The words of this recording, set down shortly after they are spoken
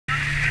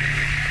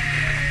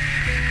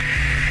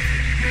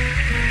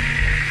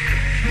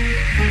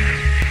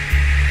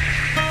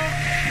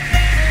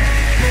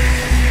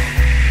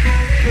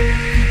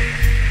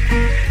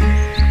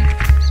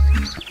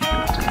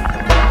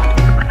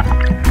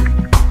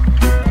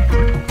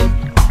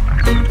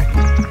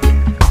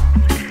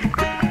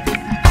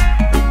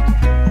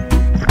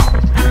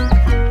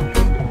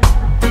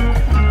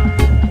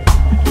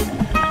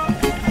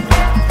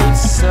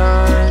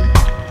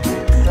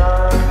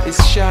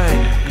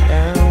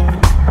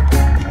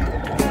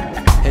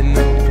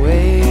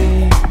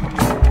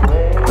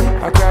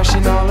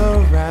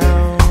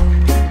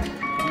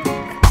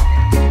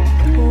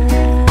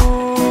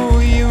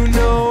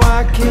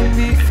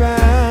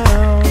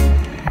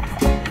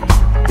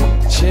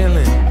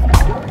chilling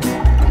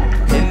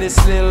in this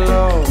little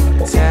old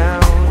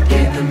town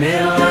in the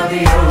middle of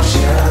the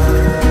ocean.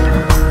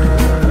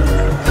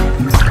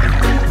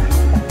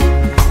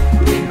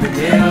 In the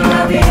middle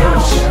of the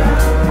ocean.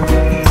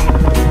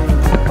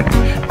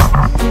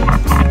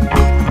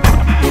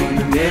 In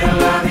the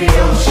middle of the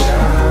ocean.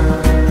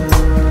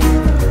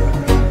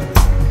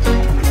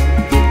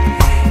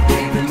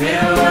 In the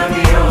middle of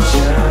the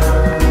ocean.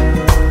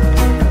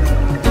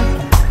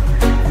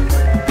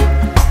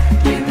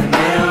 In the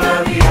middle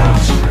of the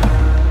ocean.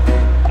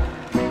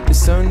 The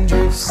sun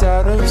drifts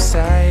out of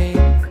sight.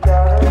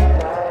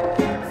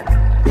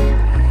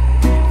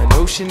 An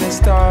ocean of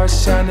stars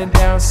shining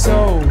down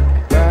so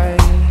bright.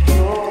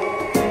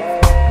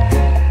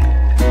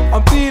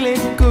 I'm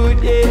feeling good,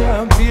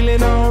 yeah, I'm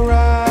feeling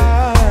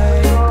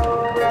alright.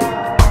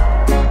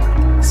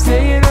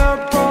 Staying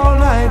up all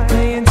night,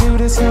 playing to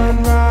the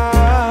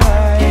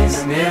sunrise.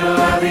 In the middle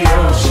of the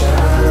ocean.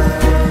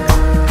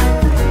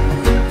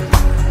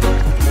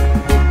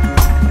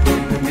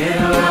 In the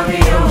middle of the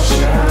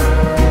ocean.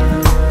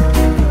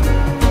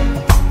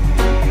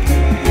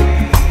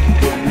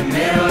 In the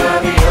middle of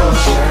the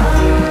ocean.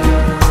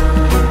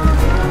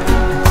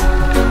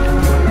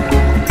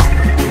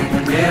 In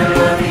the middle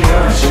of the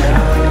ocean.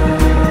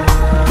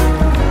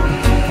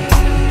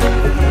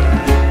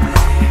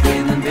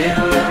 In the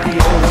middle of the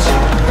ocean.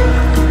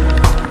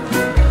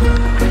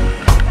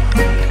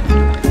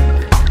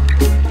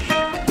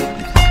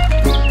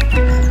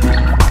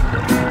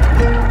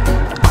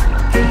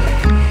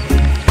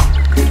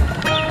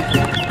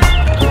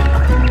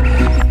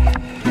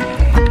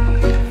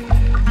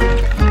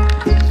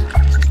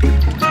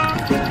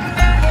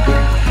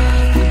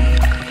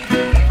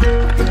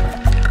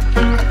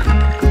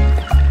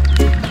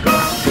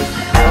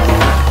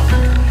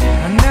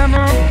 I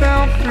never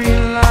felt free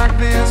like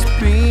this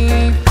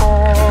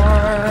before.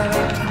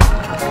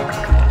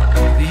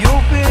 The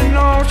open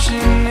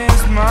ocean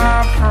is my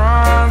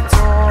front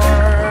door.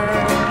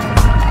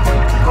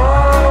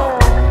 Oh,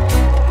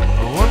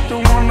 what a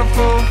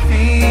wonderful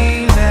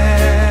feeling.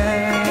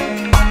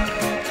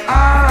 I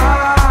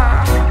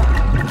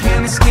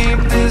can't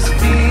escape this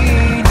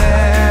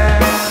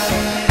feeling.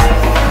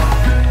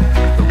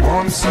 The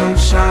warm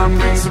sunshine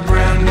brings a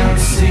brand new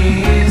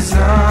season.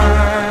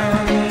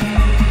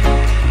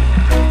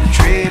 The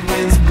trade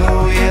winds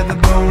blow, yeah, the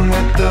bone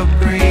with the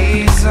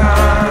breeze on.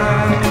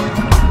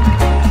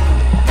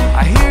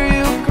 I hear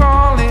you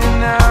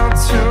calling out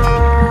to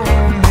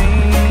me.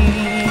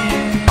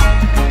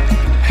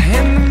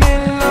 In the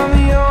middle of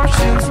the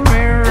ocean's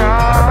where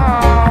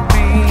I'll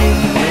be.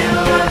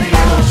 Middle of the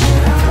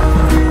ocean.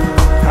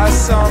 I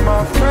saw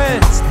my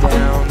friends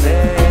down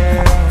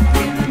there.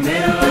 In the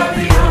middle of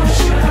the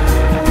ocean.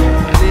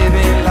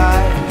 Living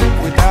life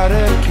without a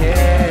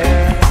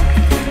care.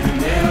 In the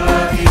middle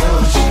of the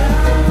ocean.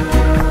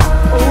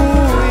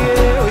 Oh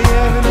yeah, we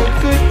having a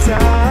good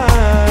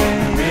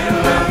time.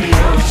 Middle of the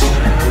ocean.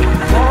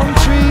 Palm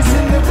trees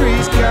in the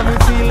breeze got me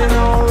feeling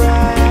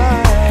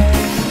alright.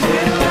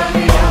 Middle of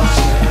the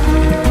ocean.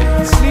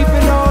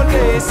 Sleeping all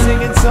day,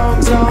 singing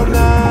songs all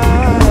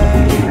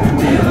night.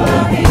 Middle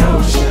of the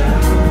ocean.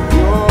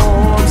 Your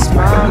warm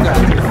smile got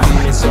me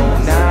feeling so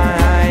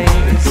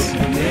nice.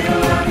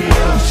 Middle of the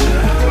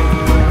ocean.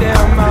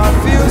 Damn, I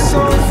feel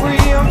so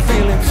free, I'm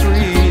feeling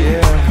free,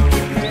 yeah.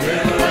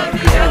 Middle of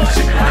the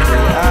ocean. On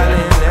the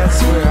island, that's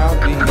where I'll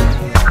be.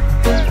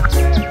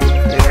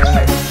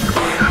 Yeah.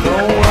 No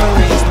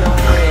worries, no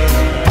way.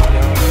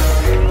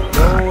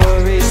 No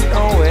worries,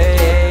 no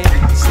way.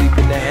 Sleep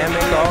in the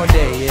hammock all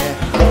day, yeah.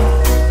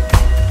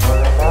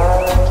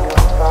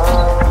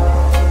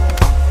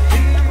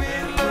 In the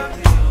middle of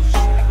the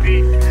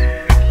ocean.